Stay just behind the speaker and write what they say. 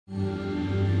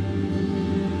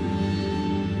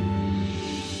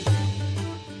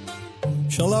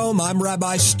Shalom, I'm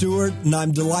Rabbi Stewart, and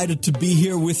I'm delighted to be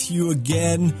here with you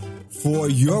again for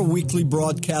your weekly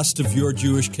broadcast of Your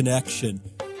Jewish Connection.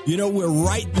 You know, we're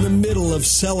right in the middle of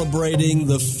celebrating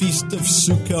the Feast of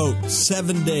Sukkot,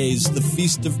 7 days, the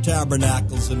Feast of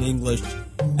Tabernacles in English.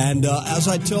 And as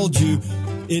I told you,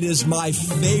 it is my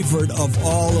favorite of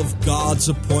all of God's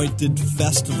appointed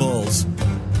festivals.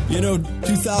 You know,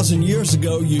 2,000 years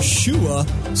ago,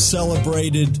 Yeshua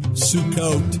celebrated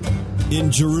Sukkot in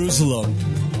Jerusalem.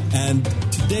 And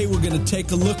today we're going to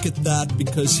take a look at that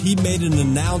because he made an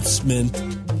announcement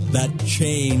that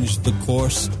changed the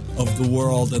course of the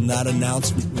world, and that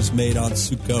announcement was made on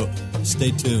Sukkot.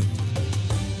 Stay tuned.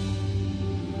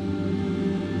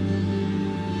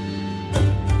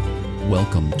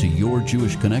 Welcome to Your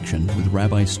Jewish Connection with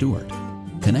Rabbi Stewart,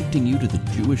 connecting you to the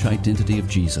Jewish identity of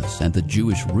Jesus and the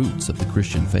Jewish roots of the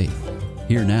Christian faith.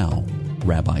 Here now,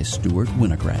 Rabbi Stewart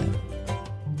Winograd.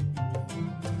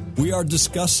 We are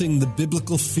discussing the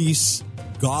biblical feasts,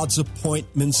 God's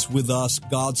appointments with us,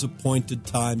 God's appointed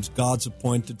times, God's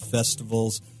appointed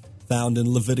festivals, found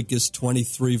in Leviticus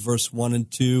 23, verse 1 and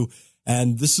 2.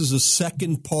 And this is a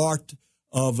second part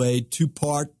of a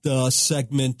two-part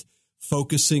segment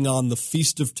focusing on the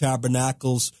Feast of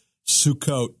Tabernacles,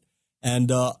 Sukkot.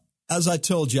 And as I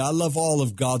told you, I love all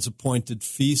of God's appointed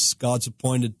feasts, God's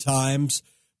appointed times,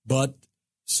 but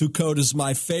Sukkot is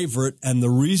my favorite, and the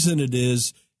reason it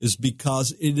is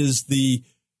because it is the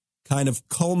kind of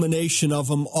culmination of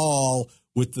them all,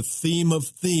 with the theme of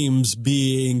themes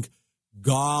being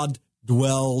God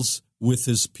dwells with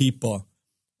his people.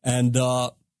 And,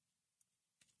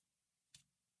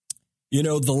 you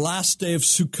know, the last day of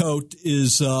Sukkot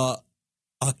is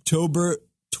October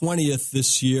 20th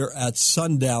this year at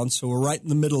sundown, so we're right in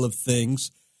the middle of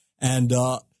things. And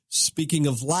speaking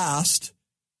of last,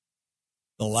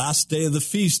 the last day of the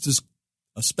feast is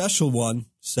a special one,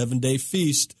 7-day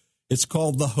feast. It's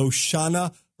called the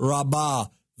Hoshana Rabbah,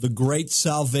 the great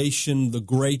salvation, the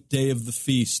great day of the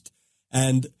feast.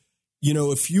 And, you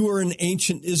know, if you were in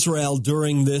ancient Israel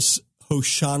during this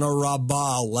Hoshana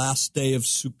Rabbah, last day of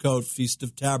Sukkot, Feast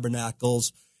of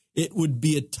Tabernacles, it would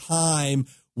be a time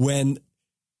when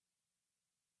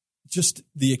just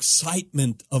the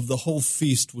excitement of the whole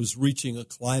feast was reaching a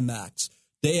climax.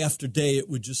 Day after day, it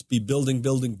would just be building,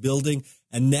 building, building.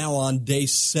 And now on day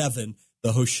 7,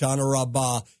 the Hoshana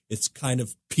Rabbah, it's kind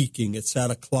of peaking. It's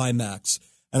at a climax.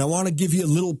 And I want to give you a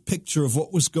little picture of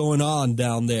what was going on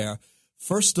down there.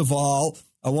 First of all,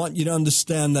 I want you to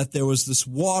understand that there was this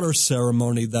water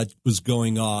ceremony that was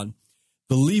going on.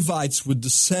 The Levites would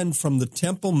descend from the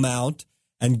Temple Mount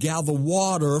and gather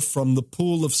water from the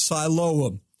pool of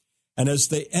Siloam. And as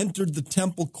they entered the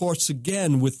temple courts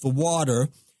again with the water,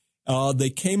 they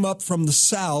came up from the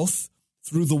south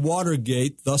through the water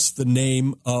gate, thus the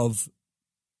name of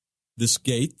this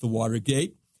gate, the water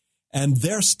gate, and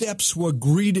their steps were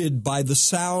greeted by the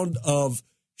sound of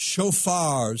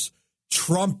shofars,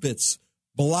 trumpets,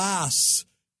 blasts,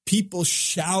 people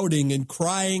shouting and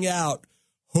crying out,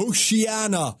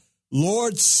 Hoshiana,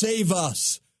 Lord save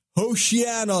us,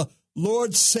 Hoshiana,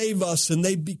 Lord save us, and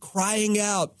they'd be crying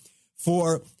out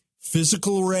for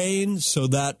physical rain so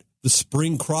that the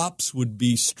spring crops would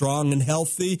be strong and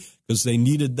healthy because they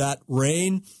needed that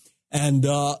rain. And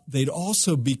they'd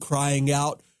also be crying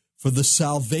out for the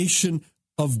salvation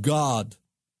of God.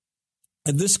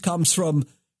 And this comes from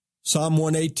Psalm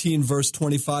 118, verse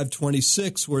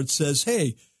 25-26, where it says,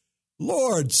 hey,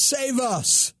 Lord, save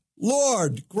us.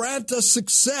 Lord, grant us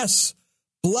success.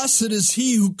 Blessed is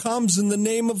he who comes in the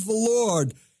name of the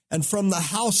Lord. And from the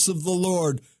house of the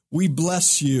Lord, we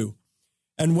bless you.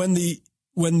 And when the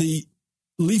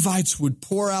Levites would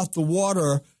pour out the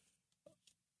water,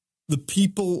 the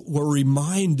people were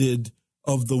reminded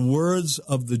of the words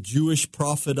of the Jewish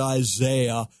prophet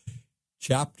Isaiah.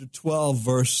 Chapter 12,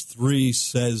 verse 3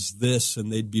 says this, and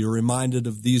they'd be reminded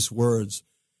of these words.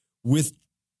 With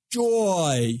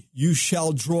joy you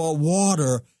shall draw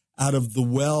water out of the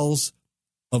wells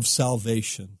of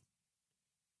salvation.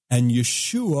 And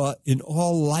Yeshua, in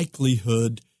all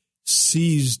likelihood,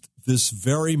 seized this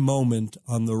very moment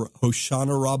on the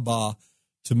Hoshana Rabbah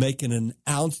to make an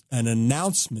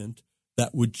announcement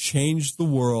that would change the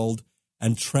world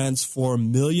and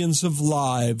transform millions of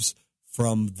lives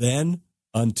from then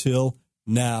until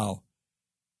now.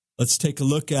 Let's take a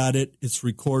look at it. It's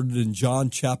recorded in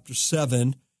John chapter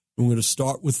 7. I'm going to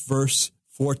start with verse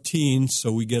 14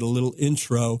 so we get a little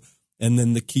intro, and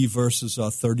then the key verses are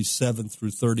 37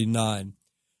 through 39.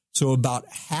 So about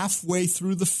halfway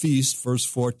through the feast, verse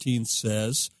 14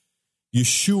 says,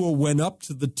 Yeshua went up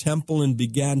to the temple and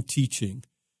began teaching.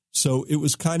 So it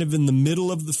was kind of in the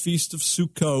middle of the Feast of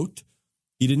Sukkot.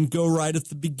 He didn't go right at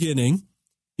the beginning.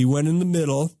 He went in the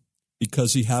middle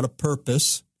because he had a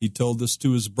purpose. He told this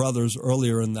to his brothers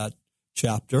earlier in that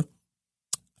chapter.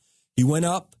 He went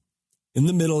up in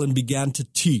the middle and began to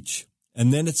teach.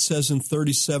 And then it says in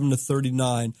 37 to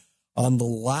 39, on the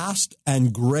last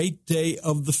and great day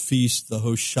of the feast, the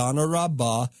Hoshana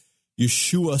Rabbah,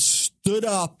 Yeshua stood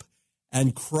up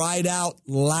and cried out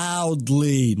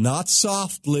loudly, not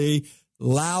softly,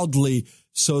 loudly,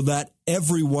 so that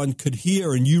everyone could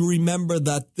hear. And you remember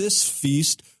that this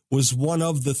feast was one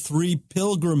of the 3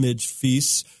 pilgrimage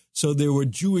feasts. So there were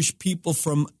Jewish people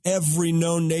from every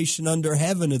known nation under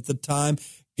heaven at the time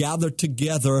gathered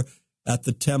together at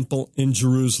the temple in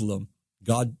Jerusalem.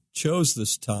 God chose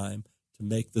this time to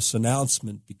make this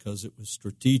announcement because it was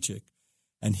strategic.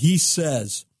 And he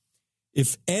says,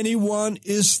 if anyone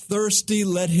is thirsty,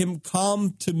 let him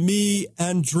come to me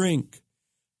and drink.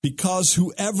 Because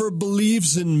whoever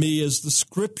believes in me, as the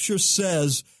scripture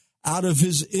says, out of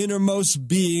his innermost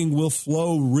being will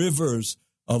flow rivers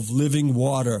of living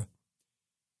water.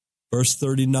 Verse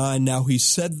 39, now he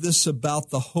said this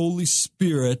about the Holy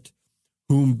Spirit,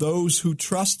 whom those who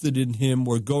trusted in him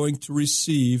were going to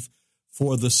receive,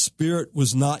 for the Spirit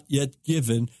was not yet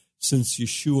given, since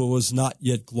Yeshua was not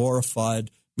yet glorified,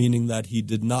 meaning that he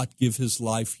did not give his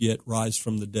life yet, rise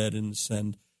from the dead, and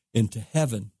ascend into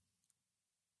heaven.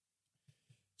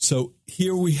 So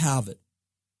here we have it.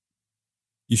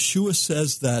 Yeshua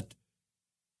says that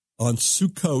on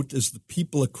Sukkot, as the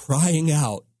people are crying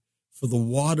out for the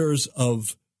waters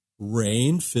of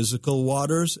rain, physical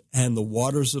waters, and the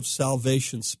waters of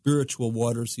salvation, spiritual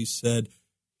waters, he said,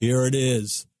 here it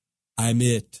is. I'm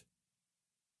it.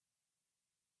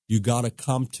 You got to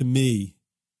come to me.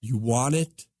 You want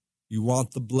it? You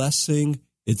want the blessing?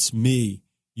 It's me.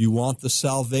 You want the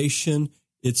salvation?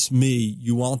 It's me.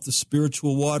 You want the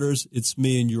spiritual waters? It's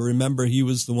me. And you remember he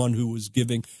was the one who was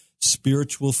giving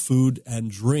spiritual food and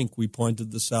drink. We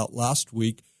pointed this out last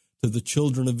week to the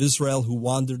children of Israel who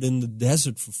wandered in the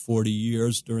desert for 40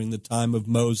 years during the time of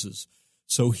Moses.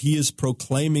 So he is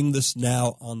proclaiming this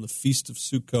now on the Feast of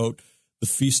Sukkot, the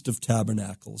Feast of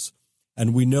Tabernacles.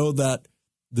 And we know that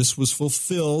this was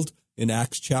fulfilled in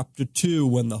Acts chapter 2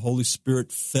 when the Holy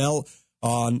Spirit fell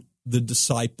on the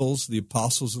disciples, the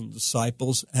apostles and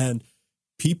disciples, and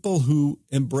people who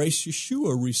embrace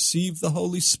Yeshua receive the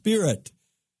Holy Spirit.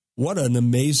 What an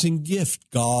amazing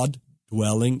gift, God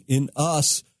dwelling in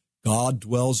us. God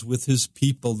dwells with his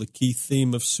people, the key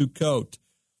theme of Sukkot.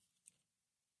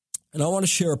 And I want to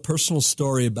share a personal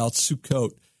story about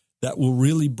Sukkot that will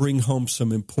really bring home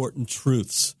some important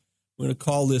truths. We're going to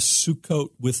call this Sukkot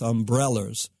with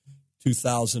Umbrellas,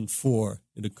 2004.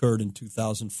 It occurred in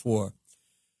 2004.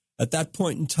 At that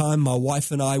point in time, my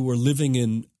wife and I were living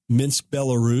in Minsk,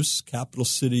 Belarus, capital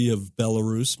city of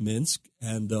Belarus, Minsk,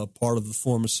 and part of the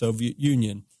former Soviet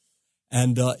Union.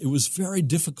 And it was very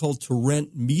difficult to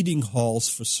rent meeting halls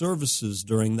for services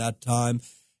during that time.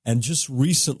 And just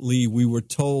recently, we were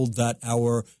told that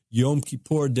our Yom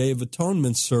Kippur Day of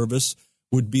Atonement service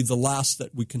would be the last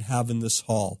that we can have in this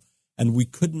hall. And we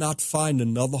could not find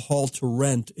another hall to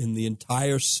rent in the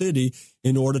entire city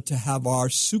in order to have our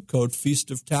Sukkot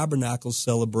Feast of Tabernacles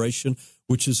celebration,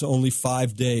 which is only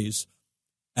 5 days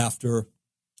after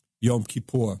Yom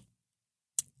Kippur.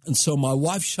 And so my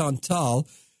wife Chantal,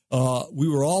 we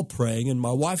were all praying, and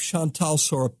my wife Chantal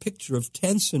saw a picture of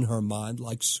tents in her mind,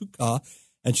 like sukkah,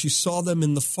 and she saw them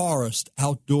in the forest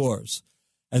outdoors.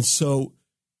 And so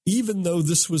even though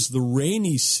this was the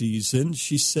rainy season,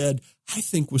 she said, I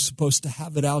think we're supposed to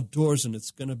have it outdoors and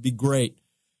it's going to be great.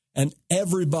 And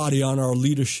everybody on our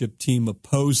leadership team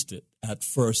opposed it at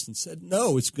first and said,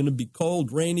 no, it's going to be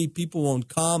cold, rainy, people won't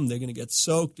come, they're going to get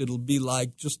soaked, it'll be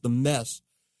like just a mess.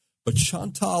 But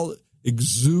Chantal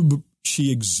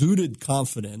exuded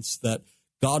confidence that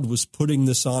God was putting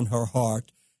this on her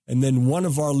heart. And then one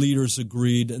of our leaders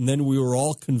agreed, and then we were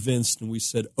all convinced, and we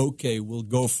said, okay, we'll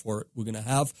go for it. We're going to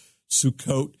have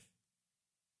Sukkot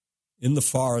in the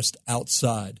forest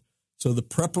outside. So the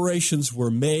preparations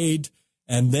were made,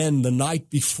 and then the night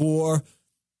before,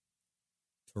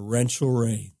 torrential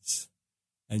rains.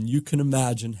 And you can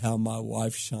imagine how my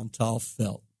wife Chantal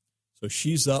felt. So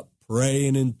she's up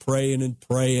praying and praying and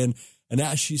praying. And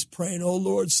as she's praying, oh,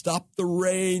 Lord, stop the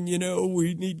rain,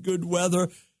 we need good weather.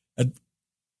 And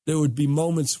there would be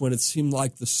moments when it seemed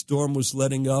like the storm was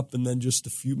letting up, and then just a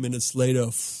few minutes later,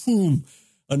 boom,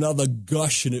 another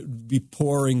gush, and it would be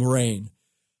pouring rain.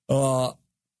 And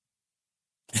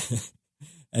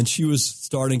she was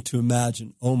starting to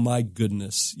imagine, oh, my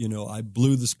goodness, I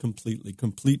blew this completely,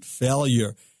 complete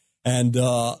failure. And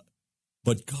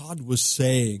but God was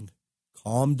saying,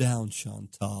 calm down,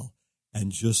 Chantal.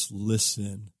 and just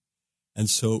listen. And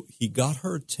so he got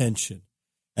her attention.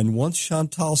 And once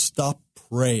Chantal stopped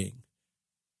praying,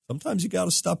 sometimes you got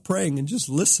to stop praying and just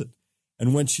listen.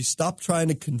 And when she stopped trying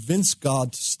to convince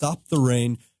God to stop the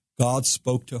rain, God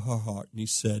spoke to her heart, and he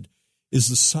said, "Is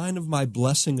the sign of my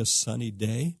blessing a sunny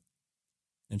day?"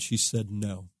 And she said,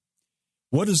 "No."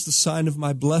 "What is the sign of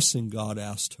my blessing?" God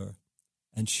asked her.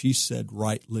 And she said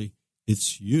rightly,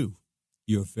 "It's you,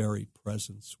 your very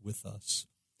presence with us."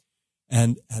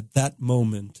 And at that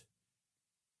moment,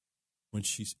 when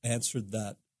she answered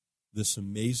that, this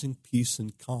amazing peace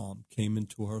and calm came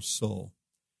into her soul.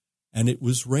 And it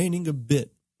was raining a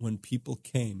bit when people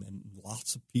came, and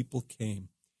lots of people came.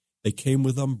 They came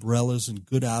with umbrellas and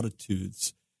good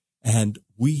attitudes, and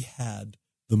we had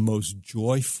the most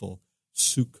joyful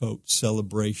Sukkot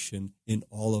celebration in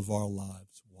all of our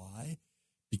lives. Why?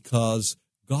 Because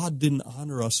God didn't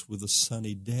honor us with a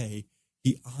sunny day.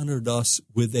 He honored us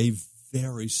with a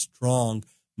very strong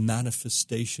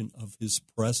manifestation of his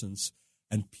presence.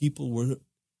 And people were,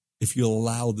 if you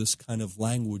allow this kind of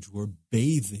language, were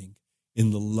bathing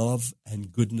in the love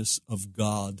and goodness of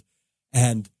God.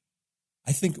 And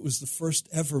I think it was the first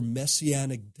ever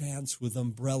messianic dance with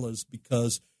umbrellas,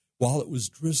 because while it was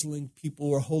drizzling, people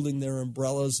were holding their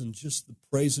umbrellas, and just the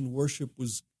praise and worship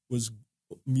was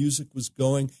music was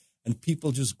going, and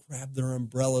people just grabbed their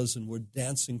umbrellas and were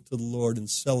dancing to the Lord in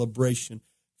celebration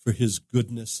for his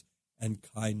goodness and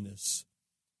kindness.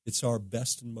 It's our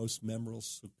best and most memorable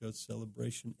Sukkot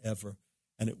celebration ever,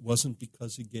 and it wasn't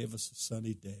because he gave us a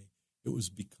sunny day. It was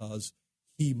because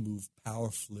he moved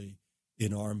powerfully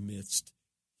in our midst.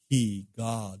 He,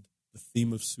 God, the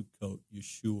theme of Sukkot,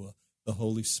 Yeshua, the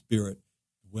Holy Spirit,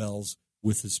 dwells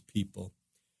with his people.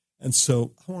 And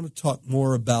so I want to talk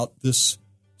more about this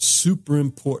super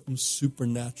important,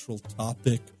 supernatural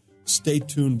topic. Stay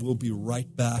tuned. We'll be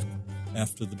right back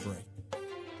after the break.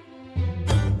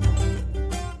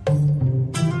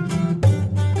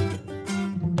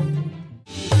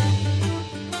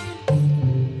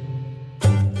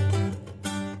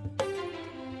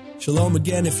 Shalom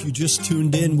again. If you just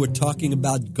tuned in, we're talking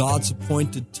about God's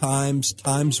appointed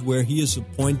times where he is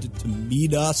appointed to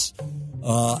meet us,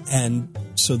 and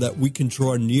so that we can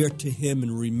draw near to him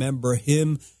and remember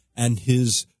him and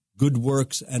his good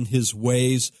works and his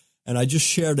ways. And I just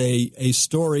shared a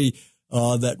story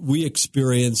that we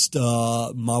experienced,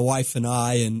 my wife and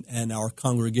I and our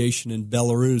congregation in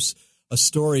Belarus, a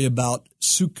story about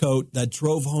Sukkot that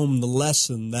drove home the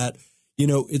lesson that, you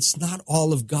know, it's not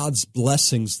all of God's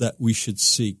blessings that we should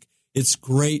seek. It's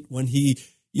great when he,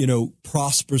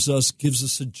 prospers us, gives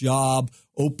us a job,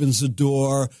 opens a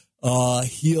door,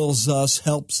 heals us,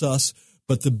 helps us.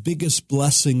 But the biggest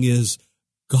blessing is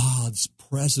God's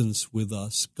presence with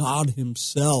us, God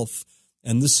himself.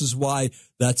 And this is why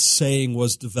that saying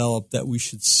was developed, that we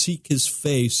should seek his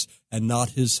face and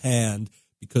not his hand,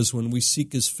 because when we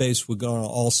seek his face, we're going to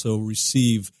also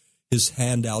receive his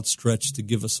hand outstretched to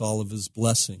give us all of his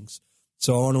blessings.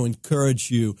 So I want to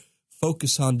encourage you,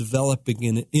 focus on developing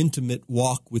an intimate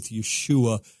walk with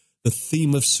Yeshua. The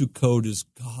theme of Sukkot is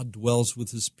God dwells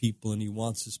with his people, and he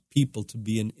wants his people to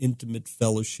be in intimate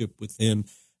fellowship with him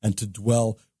and to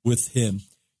dwell with him.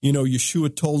 You know,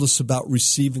 Yeshua told us about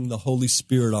receiving the Holy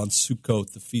Spirit on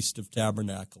Sukkot, the Feast of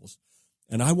Tabernacles.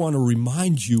 And I want to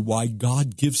remind you why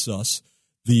God gives us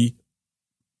the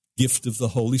gift of the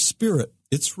Holy Spirit.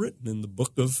 It's written in the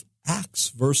book of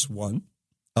Acts,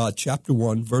 chapter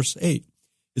 1, verse 8.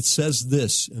 It says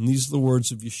this, and these are the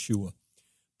words of Yeshua: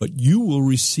 "But you will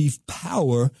receive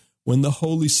power when the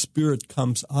Holy Spirit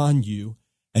comes on you,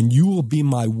 and you will be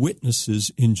my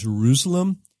witnesses in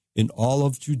Jerusalem, in all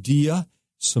of Judea,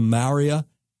 Samaria,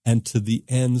 and to the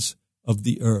ends of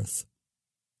the earth."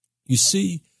 You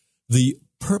see, the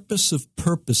purpose of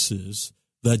purposes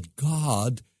that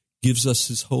God gives us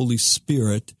his Holy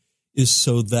Spirit is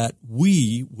so that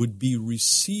we would be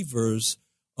receivers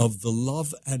of the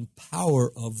love and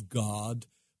power of God,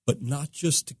 but not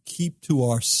just to keep to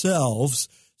ourselves,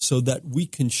 so that we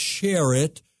can share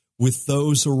it with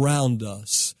those around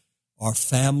us, our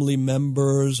family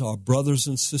members, our brothers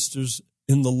and sisters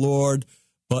in the Lord.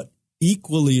 But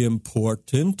equally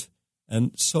important,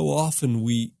 and so often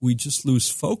we just lose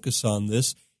focus on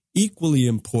this, equally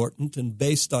important and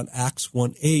based on Acts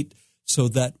 1:8, so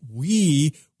that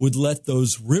we would let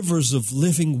those rivers of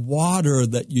living water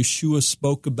that Yeshua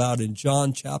spoke about in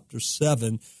John chapter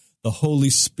 7, the Holy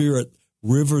Spirit,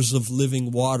 rivers of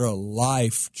living water,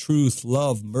 life, truth,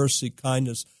 love, mercy,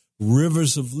 kindness,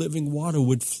 rivers of living water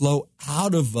would flow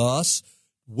out of us.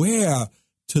 Where?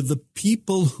 To the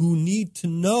people who need to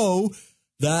know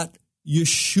that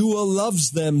Yeshua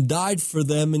loves them, died for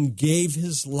them, and gave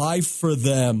his life for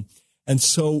them. And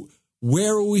so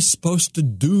where are we supposed to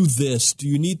do this? Do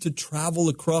you need to travel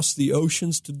across the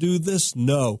oceans to do this?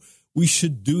 No. We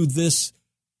should do this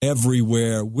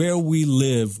everywhere, where we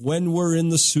live, when we're in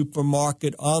the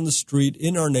supermarket, on the street,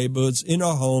 in our neighborhoods, in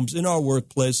our homes, in our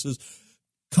workplaces,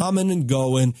 coming and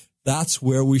going. That's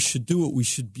where we should do it. We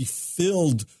should be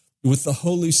filled with the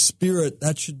Holy Spirit.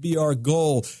 That should be our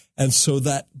goal. And so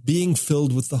that being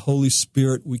filled with the Holy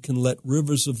Spirit, we can let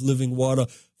rivers of living water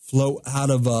flow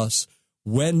out of us.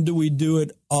 When do we do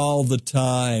it? All the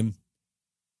time.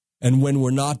 And when we're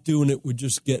not doing it, we're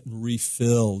just getting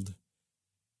refilled.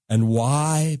 And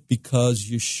why? Because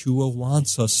Yeshua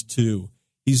wants us to.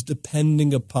 He's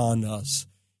depending upon us.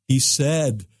 He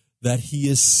said that he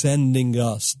is sending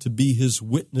us to be his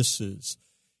witnesses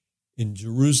in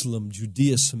Jerusalem,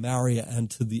 Judea, Samaria,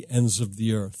 and to the ends of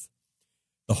the earth.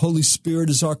 The Holy Spirit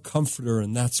is our comforter,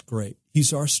 and that's great.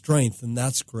 He's our strength, and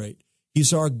that's great.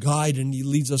 He's our guide, and he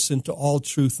leads us into all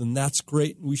truth, and that's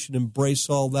great. And we should embrace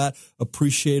all that,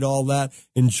 appreciate all that,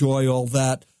 enjoy all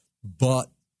that. But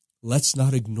let's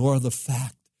not ignore the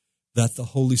fact that the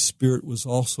Holy Spirit was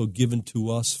also given to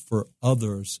us for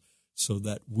others so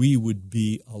that we would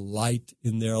be a light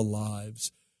in their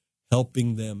lives,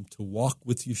 helping them to walk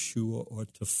with Yeshua or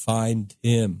to find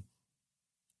him.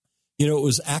 You know, it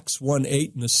was Acts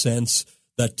 1:8 in a sense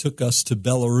that took us to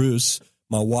Belarus.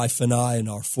 My wife and I and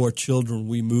our 4 children,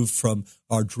 we moved from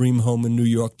our dream home in New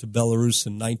York to Belarus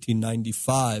in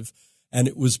 1995. And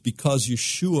it was because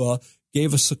Yeshua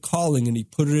gave us a calling, and he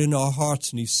put it in our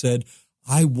hearts, and he said,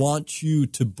 I want you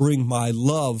to bring my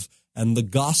love and the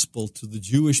gospel to the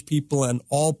Jewish people and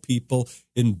all people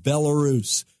in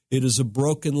Belarus. It is a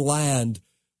broken land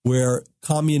where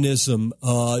communism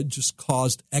just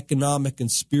caused economic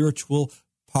and spiritual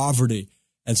poverty.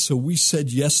 And so we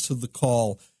said yes to the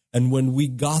call. And when we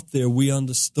got there, we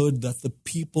understood that the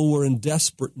people were in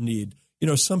desperate need. You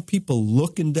know, some people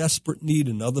look in desperate need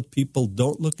and other people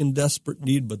don't look in desperate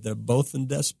need, but they're both in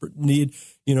desperate need.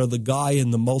 You know, the guy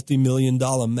in the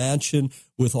multi-million-dollar mansion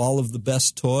with all of the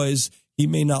best toys, he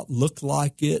may not look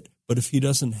like it, but if he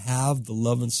doesn't have the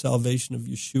love and salvation of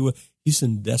Yeshua, he's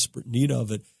in desperate need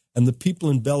of it. And the people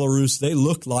in Belarus, they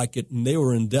looked like it, and they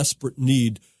were in desperate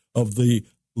need of the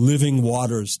living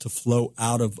waters to flow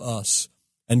out of us.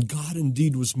 And God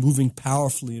indeed was moving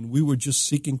powerfully, and we were just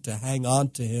seeking to hang on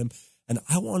to him. And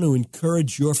I want to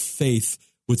encourage your faith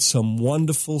with some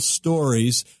wonderful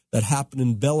stories that happen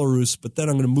in Belarus. But then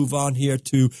I'm going to move on here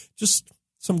to just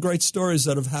some great stories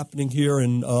that are happening here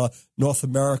in North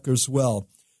America as well.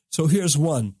 So here's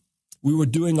one. We were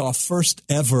doing our first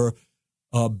ever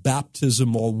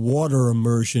baptism or water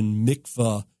immersion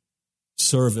mikvah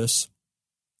service.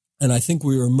 And I think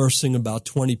we were immersing about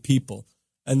 20 people.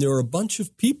 And there were a bunch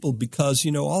of people because,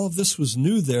 you know, all of this was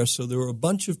new there. So there were a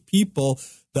bunch of people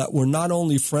that were not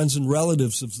only friends and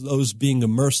relatives of those being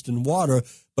immersed in water,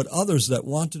 but others that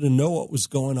wanted to know what was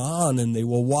going on, and they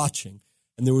were watching.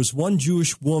 And there was one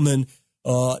Jewish woman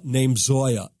named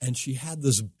Zoya, and she had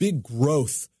this big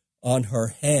growth on her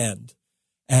hand.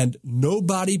 And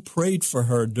nobody prayed for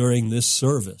her during this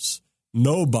service.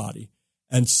 Nobody.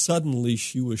 And suddenly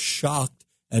she was shocked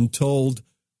and told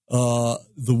the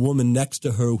woman next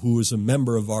to her, who was a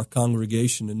member of our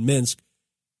congregation in Minsk,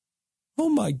 oh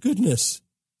my goodness,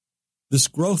 this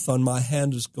growth on my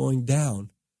hand is going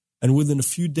down. And within a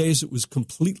few days, it was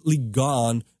completely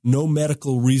gone. No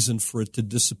medical reason for it to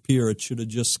disappear. It should have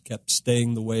just kept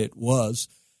staying the way it was.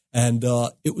 And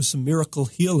it was a miracle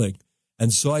healing.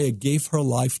 And Zoya gave her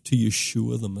life to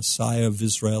Yeshua, the Messiah of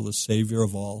Israel, the Savior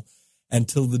of all.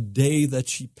 Until the day that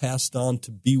she passed on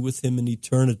to be with him in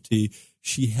eternity,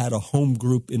 she had a home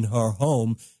group in her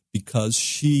home because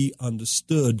she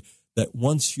understood that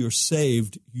once you're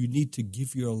saved, you need to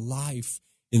give your life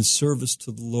in service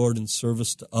to the Lord and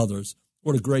service to others.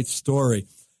 What a great story.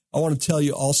 I want to tell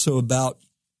you also about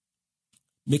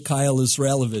Mikhail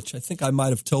Israelovich. I think I might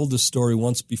have told this story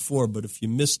once before, but if you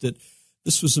missed it,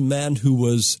 this was a man who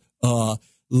was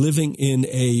living in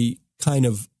a kind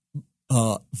of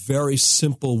very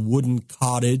simple wooden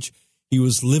cottage. He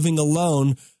was living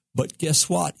alone, but guess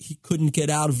what? He couldn't get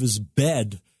out of his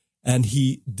bed, and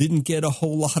he didn't get a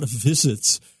whole lot of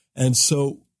visits. And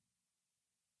so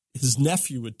his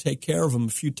nephew would take care of him a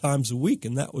few times a week,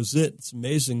 and that was it. It's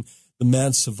amazing the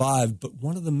man survived. But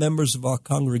one of the members of our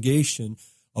congregation,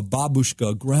 a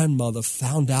babushka, a grandmother,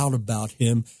 found out about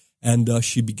him, and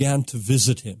she began to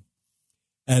visit him.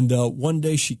 And one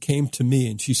day she came to me,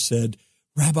 and she said,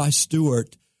 Rabbi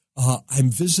Stewart, I'm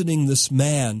visiting this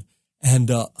man,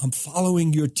 and I'm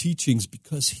following your teachings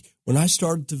because when I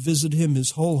started to visit him,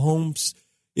 his whole home,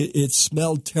 it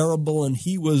smelled terrible, and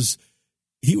he was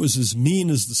as mean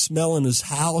as the smell in his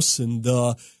house,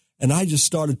 and I just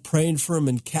started praying for him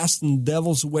and casting the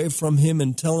devils away from him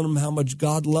and telling him how much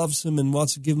God loves him and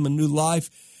wants to give him a new life.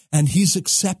 And he's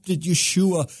accepted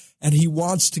Yeshua, and he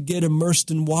wants to get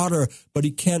immersed in water, but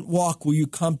he can't walk. Will you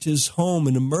come to his home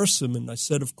and immerse him? And I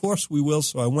said, of course we will.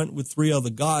 So I went with 3 other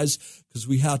guys because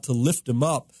we had to lift him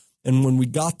up. And when we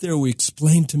got there, we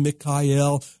explained to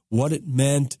Mikhail what it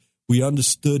meant. We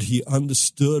understood. He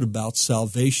understood about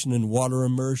salvation and water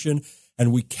immersion,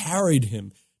 and we carried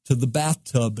him to the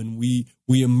bathtub, and we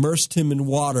immersed him in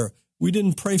water. We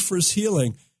didn't pray for his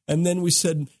healing. And then we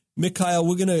said, Mikhail,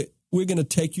 we're gonna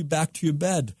take you back to your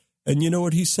bed. And you know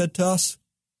what he said to us?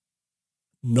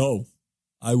 No,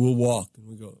 I will walk. And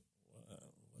we go,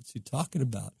 what's he talking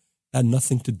about? It had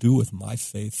nothing to do with my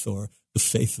faith or the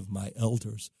faith of my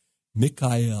elders.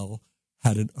 Mikhail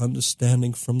had an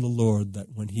understanding from the Lord that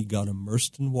when he got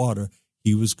immersed in water,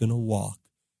 he was going to walk.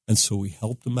 And so we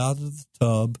helped him out of the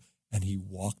tub, and he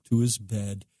walked to his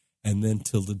bed. And then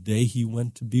till the day he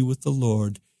went to be with the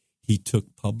Lord, he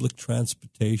took public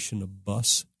transportation, a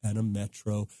bus and a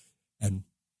metro, and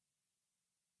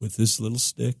with his little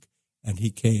stick, and he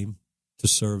came to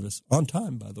service on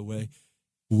time, by the way,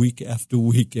 week after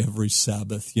week, every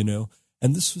Sabbath,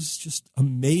 And this was just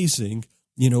amazing,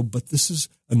 but this is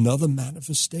another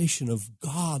manifestation of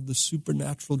God, the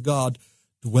supernatural God,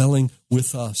 dwelling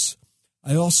with us.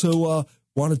 I also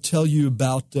want to tell you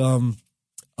about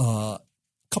a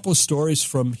couple of stories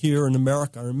from here in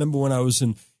America. I remember when I was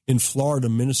in Florida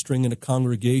ministering in a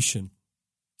congregation,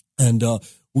 and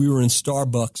we were in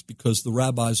Starbucks because the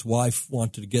rabbi's wife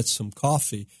wanted to get some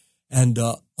coffee. And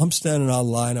I'm standing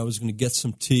online. I was going to get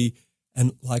some tea.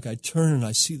 And I turn and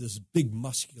I see this big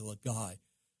muscular guy.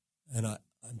 And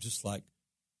I'm just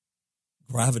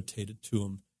gravitated to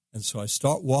him. And so I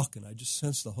start walking. I just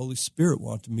sensed the Holy Spirit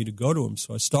wanted me to go to him.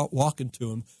 So I start walking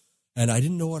to him. And I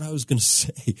didn't know what I was going to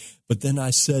say. But then I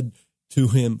said to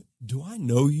him, do I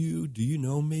know you? Do you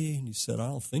know me? And he said, I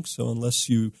don't think so unless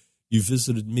you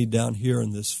visited me down here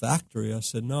in this factory. I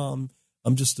said, no,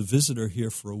 I'm just a visitor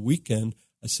here for a weekend.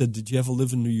 I said, did you ever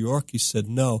live in New York? He said,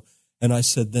 no. And I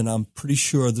said, then I'm pretty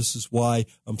sure this is why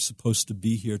I'm supposed to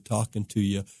be here talking to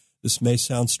you. This may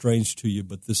sound strange to you,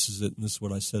 but this is it. And this is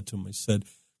what I said to him. I said,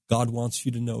 God wants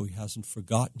you to know he hasn't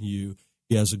forgotten you.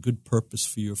 He has a good purpose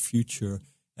for your future,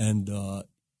 and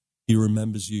he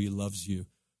remembers you. He loves you.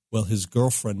 Well, his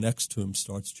girlfriend next to him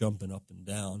starts jumping up and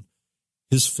down.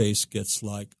 His face gets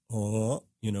awe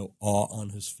on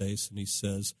his face, and he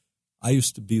says, I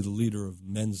used to be the leader of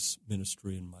men's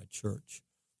ministry in my church,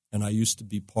 and I used to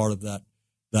be part of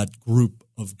that group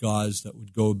of guys that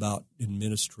would go about in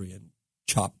ministry and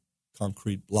chop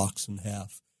concrete blocks in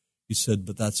half. He said,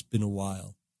 but that's been a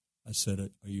while. I said, are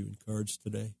you encouraged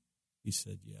today? He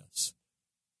said, yes.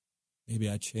 Maybe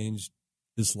I changed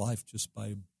his life just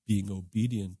by being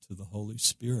obedient to the Holy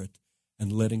Spirit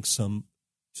and letting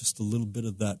just a little bit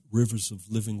of that rivers of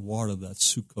living water, that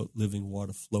Sukkot living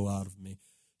water flow out of me.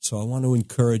 So I want to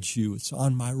encourage you. It's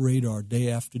on my radar day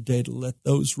after day to let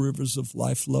those rivers of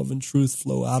life, love, and truth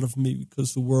flow out of me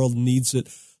because the world needs it.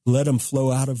 Let them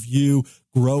flow out of you.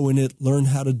 Grow in it. Learn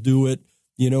how to do it.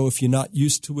 If you're not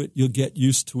used to it, you'll get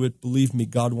used to it. Believe me,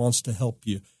 God wants to help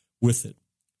you with it.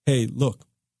 Hey, look,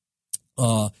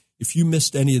 if you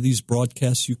missed any of these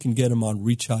broadcasts, you can get them on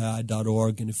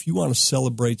reachii.org. And if you want to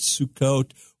celebrate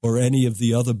Sukkot or any of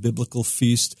the other biblical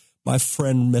feasts, my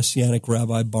friend Messianic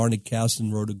Rabbi Barney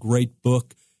Kasdan wrote a great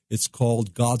book. It's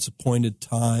called God's Appointed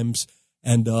Times.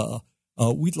 And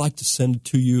we'd like to send it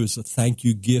to you as a thank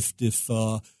you gift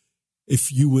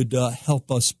if you would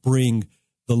help us bring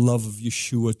the love of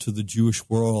Yeshua to the Jewish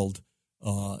world,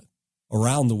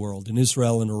 around the world, in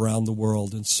Israel and around the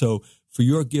world. And so for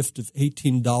your gift of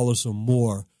 $18 or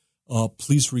more,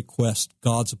 please request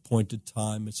God's Appointed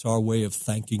Time. It's our way of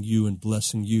thanking you and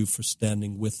blessing you for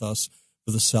standing with us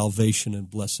for the salvation and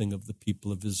blessing of the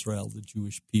people of Israel, the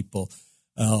Jewish people.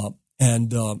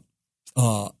 And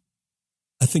I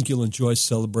think you'll enjoy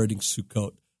celebrating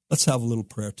Sukkot. Let's have a little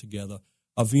prayer together.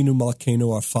 Avinu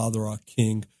Malkeinu, our Father, our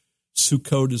King.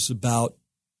 Sukkot is about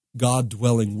God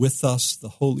dwelling with us, the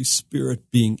Holy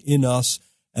Spirit being in us,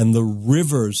 and the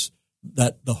rivers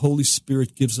that the Holy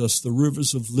Spirit gives us, the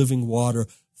rivers of living water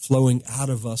flowing out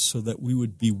of us so that we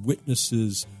would be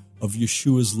witnesses of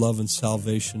Yeshua's love and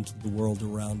salvation to the world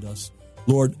around us.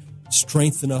 Lord,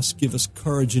 strengthen us, give us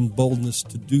courage and boldness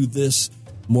to do this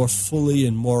more fully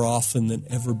and more often than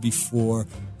ever before,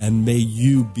 and may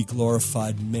you be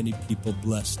glorified, many people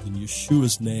blessed. In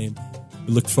Yeshua's name,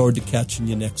 we look forward to catching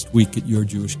you next week at Your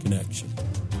Jewish Connection.